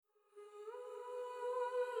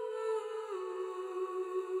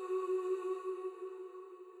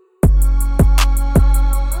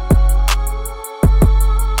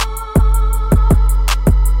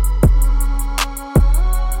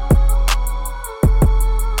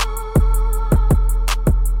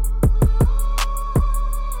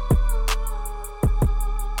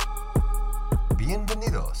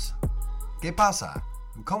pasa?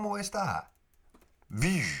 ¿Cómo está?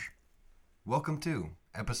 Vish. Welcome to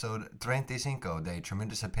episode 35 de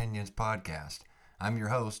Tremendous Opinions podcast. I'm your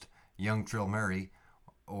host, Young Trill Murray,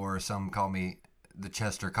 or some call me the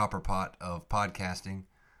Chester Copperpot of podcasting.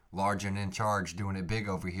 Large and in charge, doing it big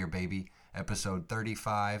over here, baby. Episode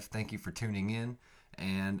 35. Thank you for tuning in.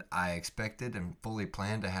 And I expected and fully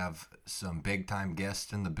planned to have some big-time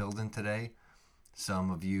guests in the building today.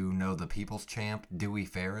 Some of you know the People's Champ, Dewey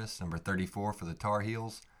Ferris, number 34 for the Tar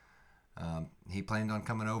Heels. He planned on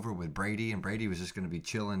coming over with Brady, and Brady was just going to be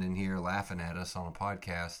chilling in here laughing at us on a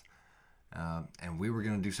podcast. And we were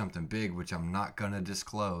going to do something big, which I'm not going to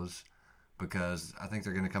disclose because I think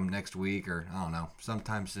they're going to come next week or, I don't know,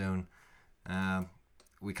 sometime soon.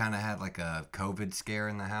 We kind of had like a COVID scare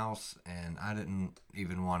in the house, and I didn't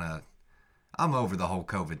even want to... I'm over the whole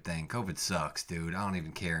COVID thing. COVID sucks, dude. I don't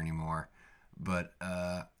even care anymore. But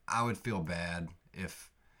I would feel bad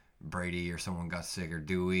if Brady or someone got sick or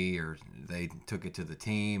Dewey or they took it to the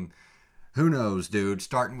team. Who knows, dude?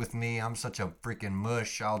 Starting with me, I'm such a freaking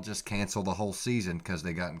mush. I'll just cancel the whole season because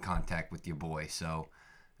they got in contact with your boy. So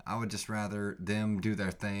I would just rather them do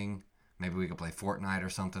their thing. Maybe we could play Fortnite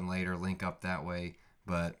or something later, link up that way.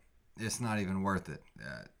 But it's not even worth it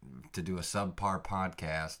to do a subpar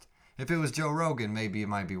podcast. If it was Joe Rogan, maybe it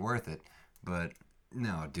might be worth it. But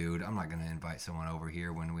no, dude, I'm not going to invite someone over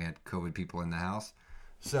here when we had COVID people in the house.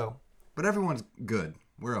 So, but everyone's good.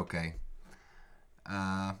 We're okay.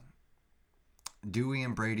 Dewey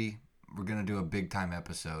and Brady, we're going to do a big time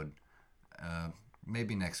episode.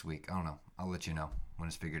 Maybe next week. I don't know. I'll let you know when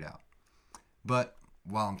it's figured out. But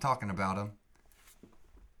while I'm talking about them,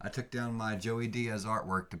 I took down my Joey Diaz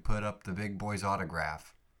artwork to put up the big boy's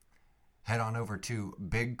autograph. Head on over to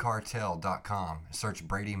bigcartel.com, search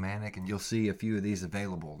Brady Manic, and you'll see a few of these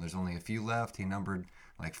available. There's only a few left. He numbered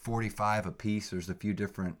like 45 a piece. There's a few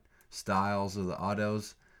different styles of the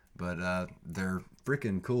autos, but they're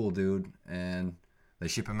freaking cool, dude, and they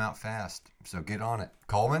ship them out fast. So get on it.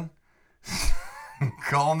 Coleman?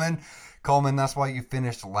 Coleman, that's why you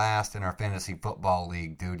finished last in our fantasy football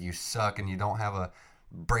league, dude. You suck, and you don't have a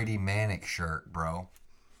Brady Manic shirt, bro.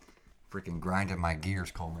 Freaking grinding my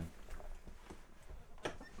gears, Coleman.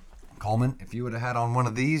 Coleman, if you would have had on one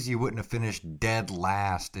of these, you wouldn't have finished dead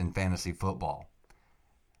last in fantasy football.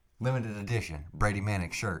 Limited edition Brady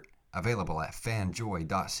Manic shirt available at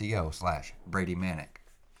fanjoy.co/Brady Manic.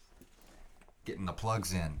 Getting the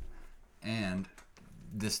plugs in. And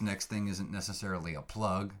this next thing isn't necessarily a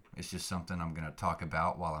plug. It's just something I'm going to talk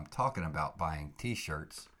about while I'm talking about buying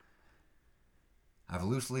t-shirts. I've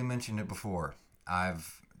loosely mentioned it before.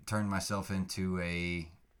 I've turned myself into a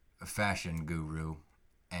fashion guru.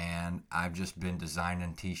 And I've just been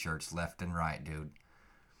designing t-shirts left and right, dude.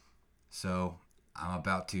 So I'm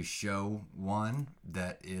about to show one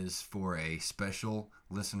that is for a special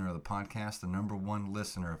listener of the podcast. The number one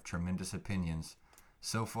listener of Tremendous Opinions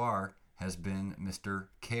so far has been Mr.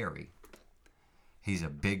 Carey. He's a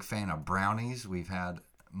big fan of brownies. We've had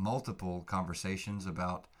multiple conversations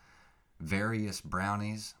about various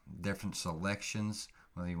brownies, different selections.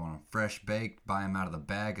 Whether you want them fresh baked, buy them out of the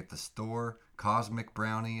bag at the store, cosmic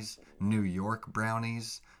brownies, New York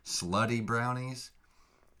brownies, slutty brownies.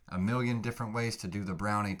 A million different ways to do the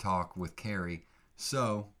brownie talk with Carey.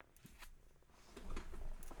 So,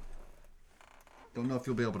 don't know if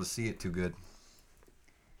you'll be able to see it too good.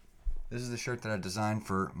 This is the shirt that I designed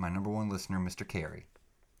for my number one listener, Mr. Carey.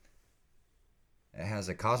 It has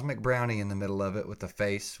a cosmic brownie in the middle of it with a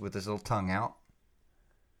face with his little tongue out.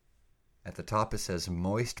 At the top it says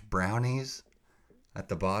moist brownies. At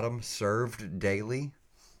the bottom, served daily.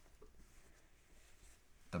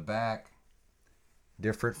 The back,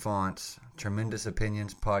 different fonts, Tremendous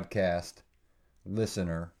Opinions podcast,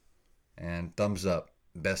 listener, and thumbs up,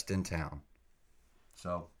 best in town.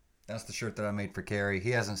 So that's the shirt that I made for Carey.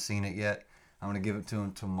 He hasn't seen it yet. I'm going to give it to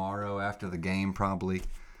him tomorrow after the game probably.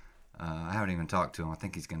 I haven't even talked to him. I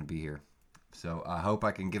think he's going to be here. So I hope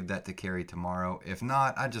I can give that to Carey tomorrow. If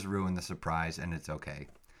not, I just ruined the surprise, and it's okay.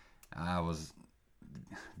 I was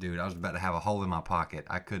about to have a hole in my pocket.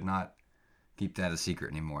 I could not keep that a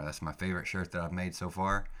secret anymore. That's my favorite shirt that I've made so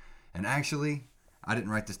far. And actually, I didn't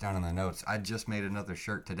write this down in the notes. I just made another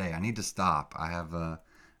shirt today. I need to stop. I have a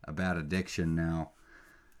bad addiction now.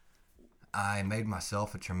 I made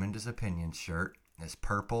myself a Tremendous Opinions shirt. It's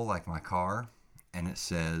purple like my car, and it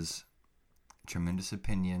says Tremendous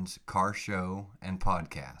Opinions, Car Show, and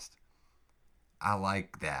Podcast. I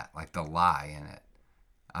like that, like the lie in it.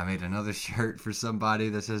 I made another shirt for somebody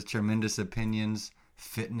that says Tremendous Opinions,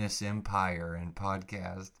 Fitness Empire, and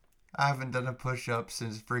Podcast. I haven't done a push-up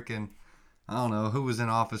since freaking, I don't know, who was in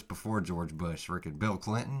office before George Bush? Freaking Bill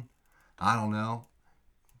Clinton? I don't know,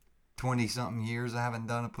 20-something years I haven't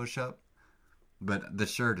done a push-up. But the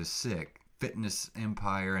shirt is sick. Fitness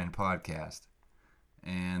Empire and Podcast.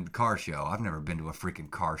 And car show. I've never been to a freaking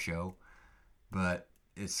car show. But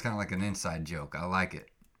it's kind of like an inside joke. I like it.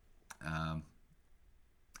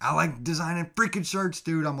 I like designing freaking shirts,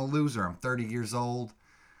 dude. I'm a loser. I'm 30 years old.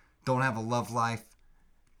 Don't have a love life.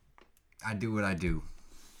 I do what I do.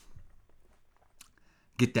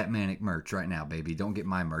 Get that Manic merch right now, baby. Don't get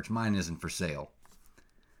my merch. Mine isn't for sale.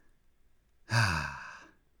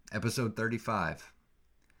 Episode 35.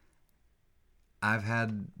 I've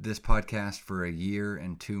had this podcast for a year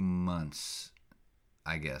and 2 months,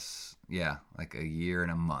 I guess. Yeah, like a year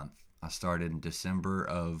and a month. I started in December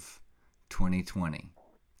of 2020.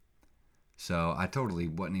 So I totally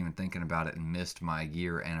wasn't even thinking about it and missed my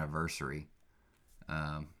year anniversary.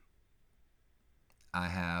 I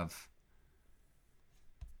have,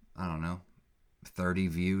 I don't know, 30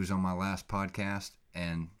 views on my last podcast,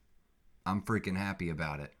 and I'm freaking happy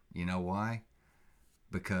about it. You know why?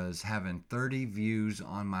 Because having 30 views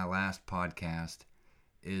on my last podcast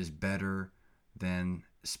is better than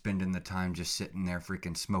spending the time just sitting there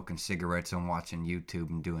freaking smoking cigarettes and watching YouTube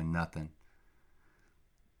and doing nothing.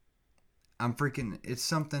 It's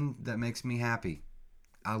something that makes me happy.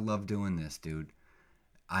 I love doing this, dude.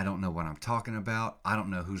 I don't know what I'm talking about. I don't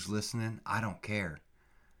know who's listening. I don't care.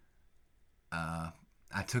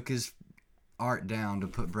 I took his art down to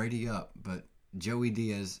put Brady up, but Joey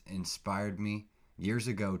Diaz inspired me years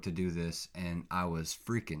ago to do this, and I was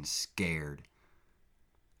freaking scared.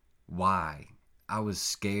 Why? I was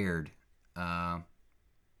scared to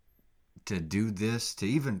do this, to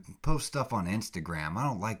even post stuff on Instagram. I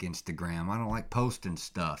don't like Instagram. I don't like posting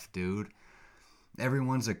stuff, dude.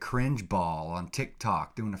 Everyone's a cringe ball on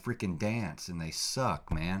TikTok doing a freaking dance, and they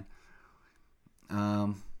suck, man.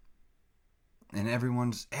 And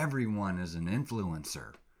everyone is an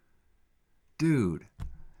influencer. Dude,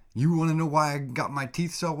 you want to know why I got my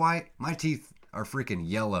teeth so white? My teeth are freaking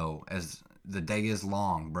yellow as the day is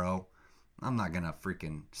long, bro. I'm not going to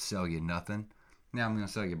freaking sell you nothing. Now I'm going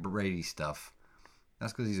to sell you Brady stuff.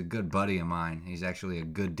 That's because he's a good buddy of mine. He's actually a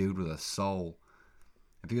good dude with a soul.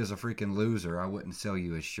 If he was a freaking loser, I wouldn't sell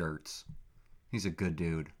you his shirts. He's a good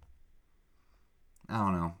dude. I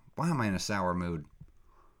don't know. Why am I in a sour mood?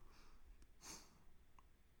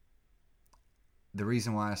 The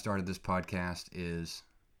reason why I started this podcast is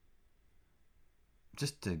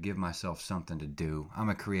just to give myself something to do. I'm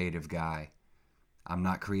a creative guy. I'm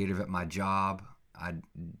not creative at my job.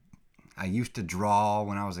 I used to draw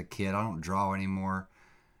when I was a kid. I don't draw anymore.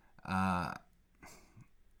 I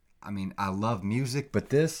love music, but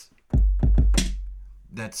that's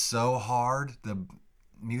so hard, the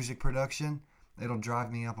music production, it'll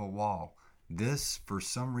drive me up a wall. This, for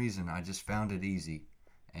some reason, I just found it easy.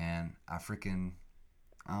 And I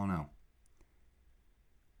don't know.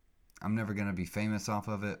 I'm never going to be famous off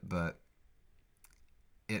of it, but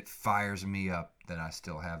it fires me up that I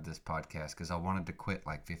still have this podcast because I wanted to quit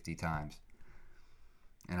like 50 times.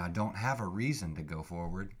 And I don't have a reason to go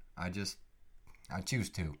forward. I choose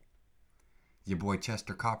to. Your boy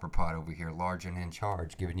Chester Copperpot over here, large and in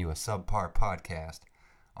charge, giving you a subpar podcast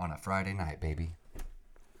on a Friday night, baby.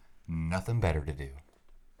 Nothing better to do.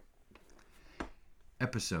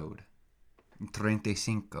 Episode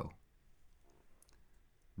 35.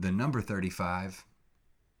 The number 35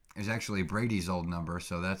 is actually Brady's old number,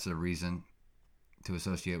 so that's a reason to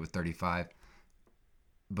associate with 35.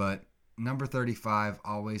 But number 35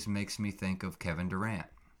 always makes me think of Kevin Durant.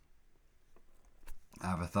 I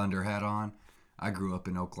have a Thunder hat on. I grew up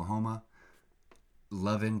in Oklahoma,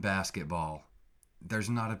 loving basketball. There's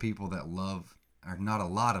not a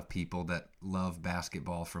lot of people that love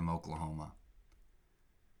basketball from Oklahoma.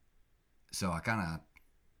 So I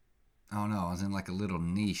was in like a little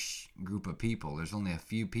niche group of people. There's only a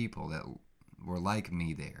few people that were like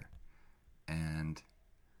me there. And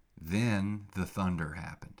then the Thunder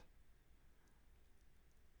happened.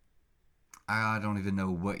 I don't even know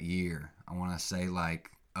what year. I want to say like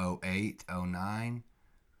 08, 09.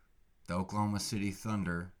 The Oklahoma City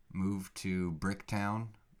Thunder moved to Bricktown,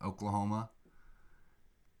 Oklahoma,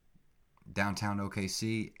 downtown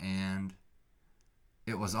OKC, and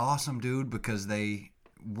it was awesome, dude, because they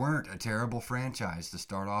weren't a terrible franchise to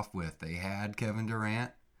start off with. They had Kevin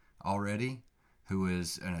Durant already, who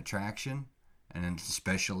is an attraction, and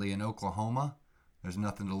especially in Oklahoma, there's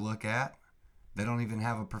nothing to look at. They don't even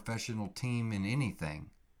have a professional team in anything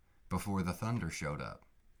before the Thunder showed up.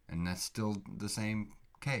 And that's still the same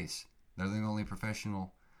case. They're the only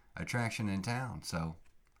professional attraction in town. So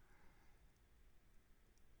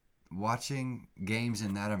watching games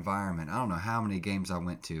in that environment, I don't know how many games I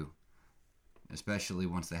went to. especially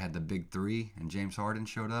once they had the big three and James Harden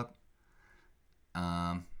showed up.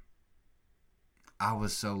 I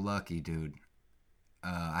was so lucky, dude.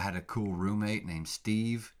 I had a cool roommate named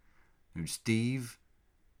Steve. Steve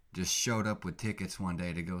just showed up with tickets one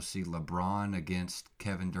day to go see LeBron against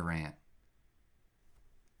Kevin Durant.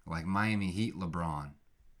 Like Miami Heat LeBron.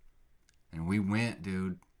 And we went,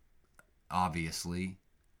 dude, obviously.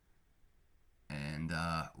 And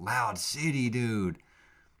Loud City, dude.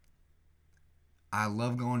 I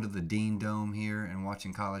love going to the Dean Dome here and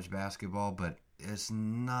watching college basketball, but it's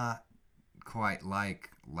not quite like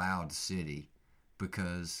Loud City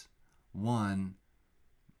because, one,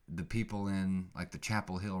 the people in like the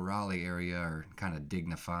Chapel Hill, Raleigh area are kind of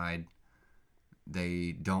dignified.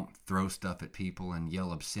 They don't throw stuff at people and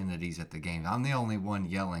yell obscenities at the games. I'm the only one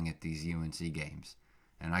yelling at these UNC games,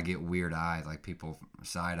 and I get weird eyes, like people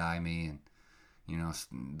side eye me, and you know,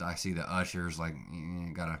 I see the ushers like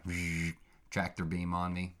got a tractor beam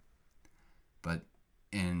on me. But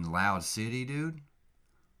in Loud City, dude,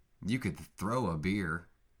 you could throw a beer.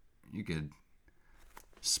 You could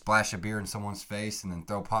splash a beer in someone's face and then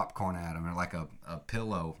throw popcorn at them, or like a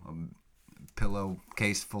pillow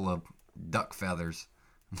case full of duck feathers.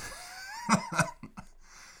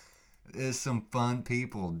 There's some fun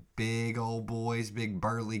people, big old boys, big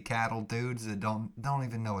burly cattle dudes that don't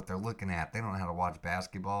even know what they're looking at. They don't know how to watch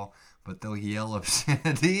basketball, but they'll yell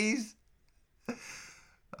obscenities.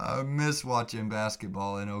 I miss watching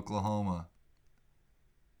basketball in Oklahoma.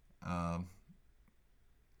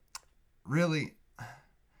 Really,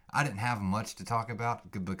 I didn't have much to talk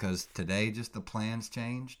about because today just the plans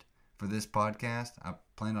changed for this podcast. I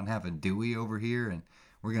planned on having Dewey over here, and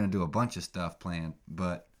we're going to do a bunch of stuff planned.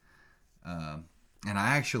 But, and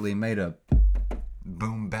I actually made a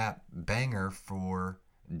boom bap banger for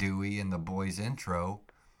Dewey and the boys intro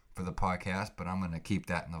for the podcast, but I'm going to keep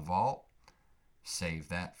that in the vault. Save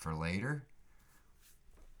that for later.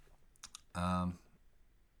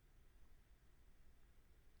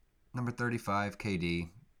 Number 35, KD.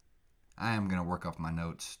 I am going to work off my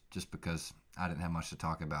notes just because I didn't have much to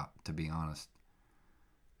talk about, to be honest.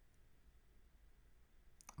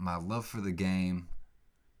 My love for the game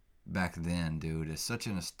back then, dude, is such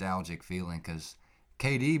a nostalgic feeling because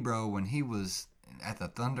KD, bro, when he was at the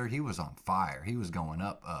Thunder, he was on fire. He was going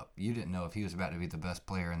up. You didn't know if he was about to be the best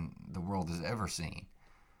player in the world has ever seen.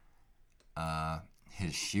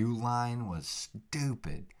 His shoe line was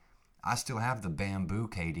stupid. I still have the bamboo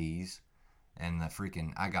KDs and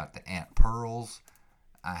I got the Ant Pearls.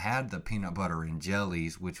 I had the peanut butter and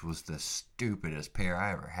jellies, which was the stupidest pair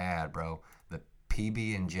I ever had, bro. The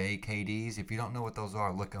PB&J KDs. If you don't know what those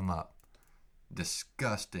are, look them up.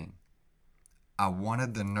 Disgusting. I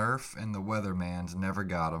wanted the Nerf and the Weathermans, never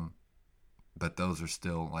got them. But those are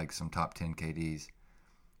still like some top 10 KDs.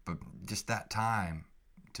 But just that time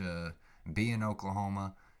to be in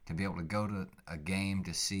Oklahoma, to be able to go to a game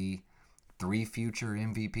to see 3 future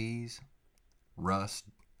MVPs, Russ,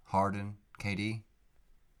 Harden, KD,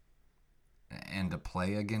 and to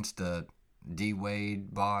play against a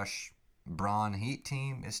D-Wade, Bosh, Braun Heat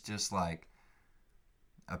team, it's just like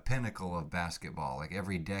a pinnacle of basketball. Like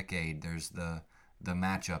every decade, there's the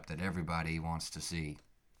matchup that everybody wants to see.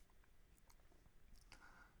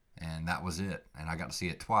 And that was it. And I got to see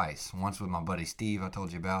it twice. Once with my buddy Steve I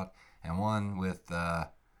told you about, and one with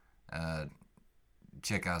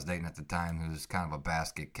chick I was dating at the time who's kind of a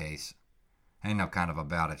basket case. Ain't no kind of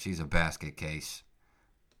about it. She's a basket case.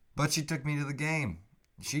 But she took me to the game.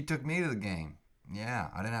 Yeah,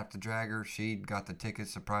 I didn't have to drag her. She got the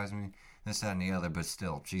tickets, surprised me, this, that, and the other. But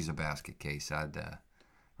still, she's a basket case. I'd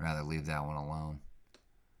rather leave that one alone.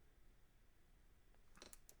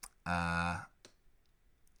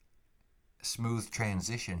 Smooth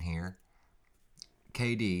transition here.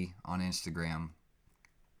 KD on Instagram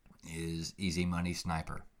is Easy Money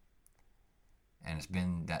Sniper. And it's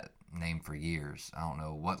been that name for years. I don't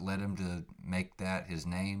know what led him to make that his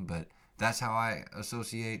name, but that's how I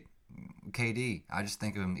associate KD. I just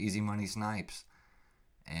think of him Easy Money Snipes.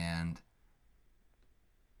 And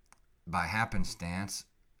by happenstance,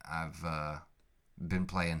 I've been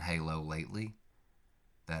playing Halo lately.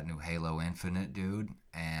 That new Halo Infinite, dude.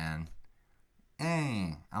 And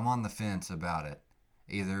I'm on the fence about it.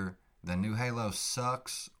 Either the new Halo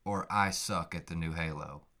sucks or I suck at the new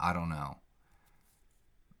Halo. I don't know.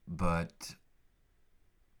 But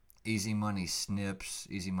Easy Money Snipes,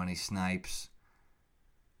 Easy Money Snipes.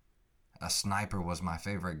 A sniper was my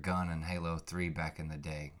favorite gun in Halo 3 back in the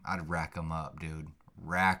day. I'd rack them up, dude.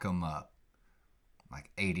 Rack them up. Like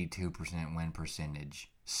 82% win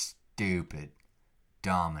percentage. Stupid.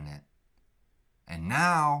 Dominant. And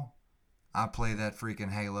now I play that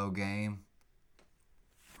freaking Halo game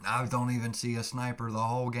I don't even see a sniper the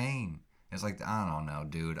whole game. It's like, I don't know,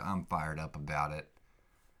 dude. I'm fired up about it.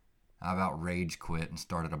 I about rage quit and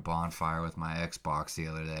started a bonfire with my Xbox the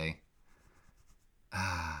other day.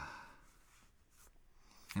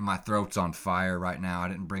 And my throat's on fire right now. I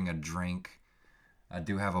didn't bring a drink. I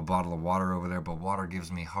do have a bottle of water over there, but water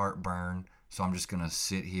gives me heartburn. So I'm just going to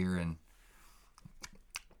sit here and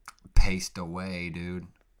paste away, dude.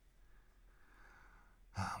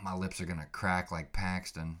 My lips are going to crack like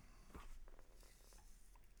Paxton.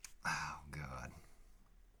 Oh, God.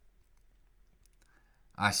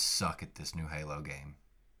 I suck at this new Halo game.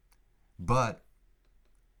 But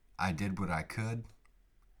I did what I could.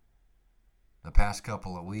 The past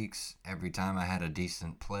couple of weeks, every time I had a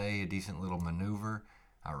decent play, a decent little maneuver,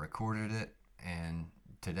 I recorded it. And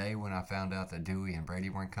today when I found out that Dewey and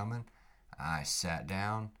Brady weren't coming, I sat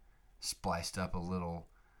down, spliced up a little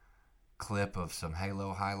clip of some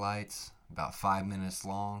Halo highlights, about 5 minutes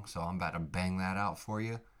long. So I'm about to bang that out for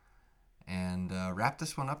you. And wrap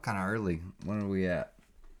this one up kind of early. When are we at?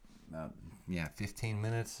 15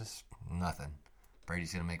 minutes. It's nothing.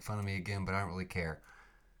 Brady's going to make fun of me again, but I don't really care.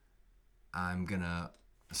 I'm going to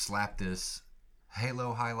slap this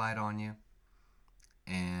Halo highlight on you.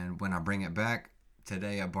 And when I bring it back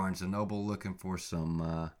today at Barnes & Noble looking for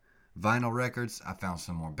some vinyl records, I found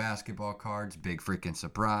some more basketball cards. Big freaking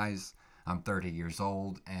surprise. I'm 30 years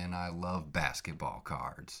old and I love basketball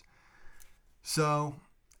cards. So,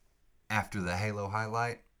 after the Halo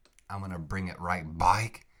highlight, I'm going to bring it right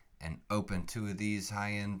back and open 2 of these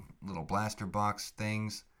high-end little blaster box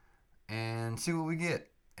things and see what we get.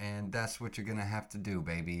 And that's what you're going to have to do,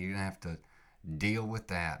 baby. You're going to have to deal with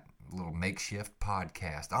that little makeshift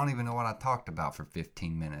podcast. I don't even know what I talked about for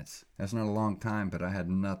 15 minutes. That's not a long time, but I had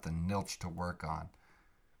nothing, nilch to work on.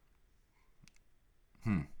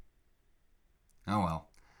 Oh well.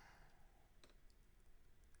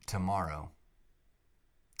 Tomorrow,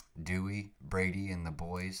 Dewey, Brady, and the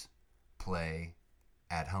boys play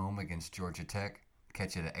at home against Georgia Tech.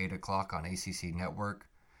 Catch it at 8 o'clock on ACC Network.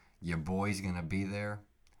 Your boy's going to be there,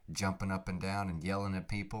 jumping up and down and yelling at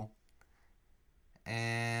people.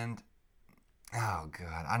 And, oh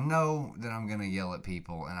God, I know that I'm going to yell at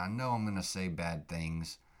people, and I know I'm going to say bad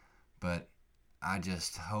things, but I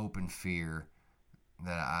just hope and fear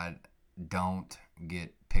that I don't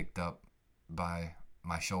get picked up by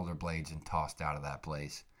my shoulder blades and tossed out of that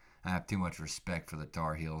place. I have too much respect for the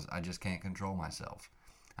Tar Heels. I just can't control myself.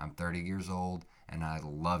 I'm 30 years old, and I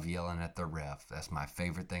love yelling at the ref. That's my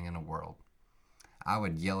favorite thing in the world. I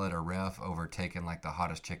would yell at a ref over taking like the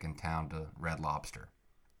hottest chick in town to Red Lobster.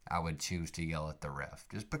 I would choose to yell at the ref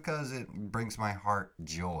just because it brings my heart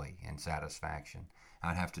joy and satisfaction.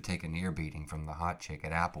 I'd have to take an ear beating from the hot chick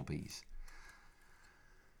at Applebee's.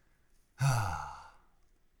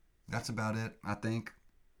 That's about it, I think.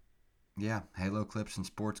 Yeah, Halo clips and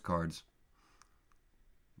sports cards.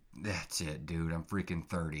 That's it, dude. I'm freaking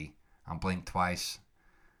 30. I'll blink twice,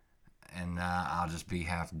 and I'll just be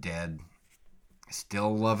half dead.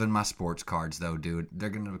 Still loving my sports cards, though, dude. They're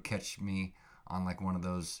going to catch me on, like, one of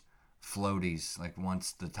those floaties. Like,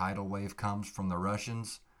 once the tidal wave comes from the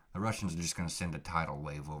Russians are just going to send a tidal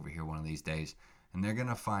wave over here one of these days. And they're going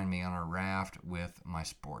to find me on a raft with my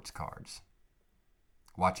sports cards,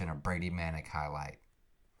 watching a Brady Manic highlight.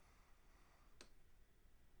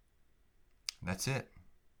 That's it.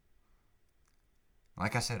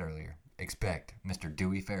 Like I said earlier, expect Mr.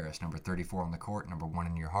 Dewey Ferris, number 34 on the court, number 1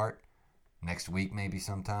 in your heart. Next week, maybe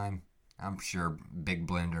sometime. I'm sure Big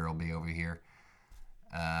Blender will be over here.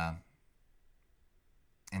 And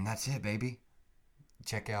that's it, baby.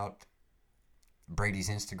 Check out Brady's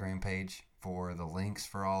Instagram page for the links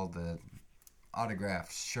for all the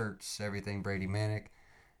autographs, shirts, everything Brady Manic.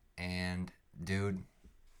 And, dude,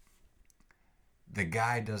 the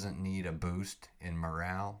guy doesn't need a boost in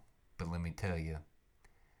morale, but let me tell you,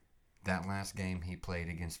 that last game he played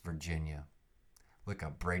against Virginia, look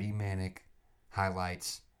up Brady Manic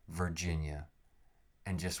highlights Virginia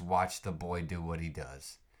and just watch the boy do what he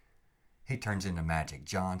does. He turns into Magic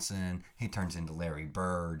Johnson. He turns into Larry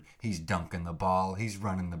Bird. He's dunking the ball. He's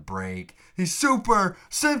running the break. He's super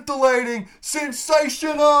scintillating,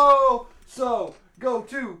 sensational. So go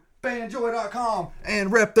to banjoy.com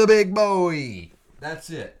and rep the big boy. That's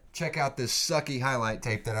it. Check out this sucky highlight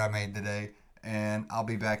tape that I made today, and I'll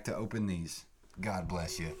be back to open these. God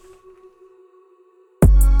bless you.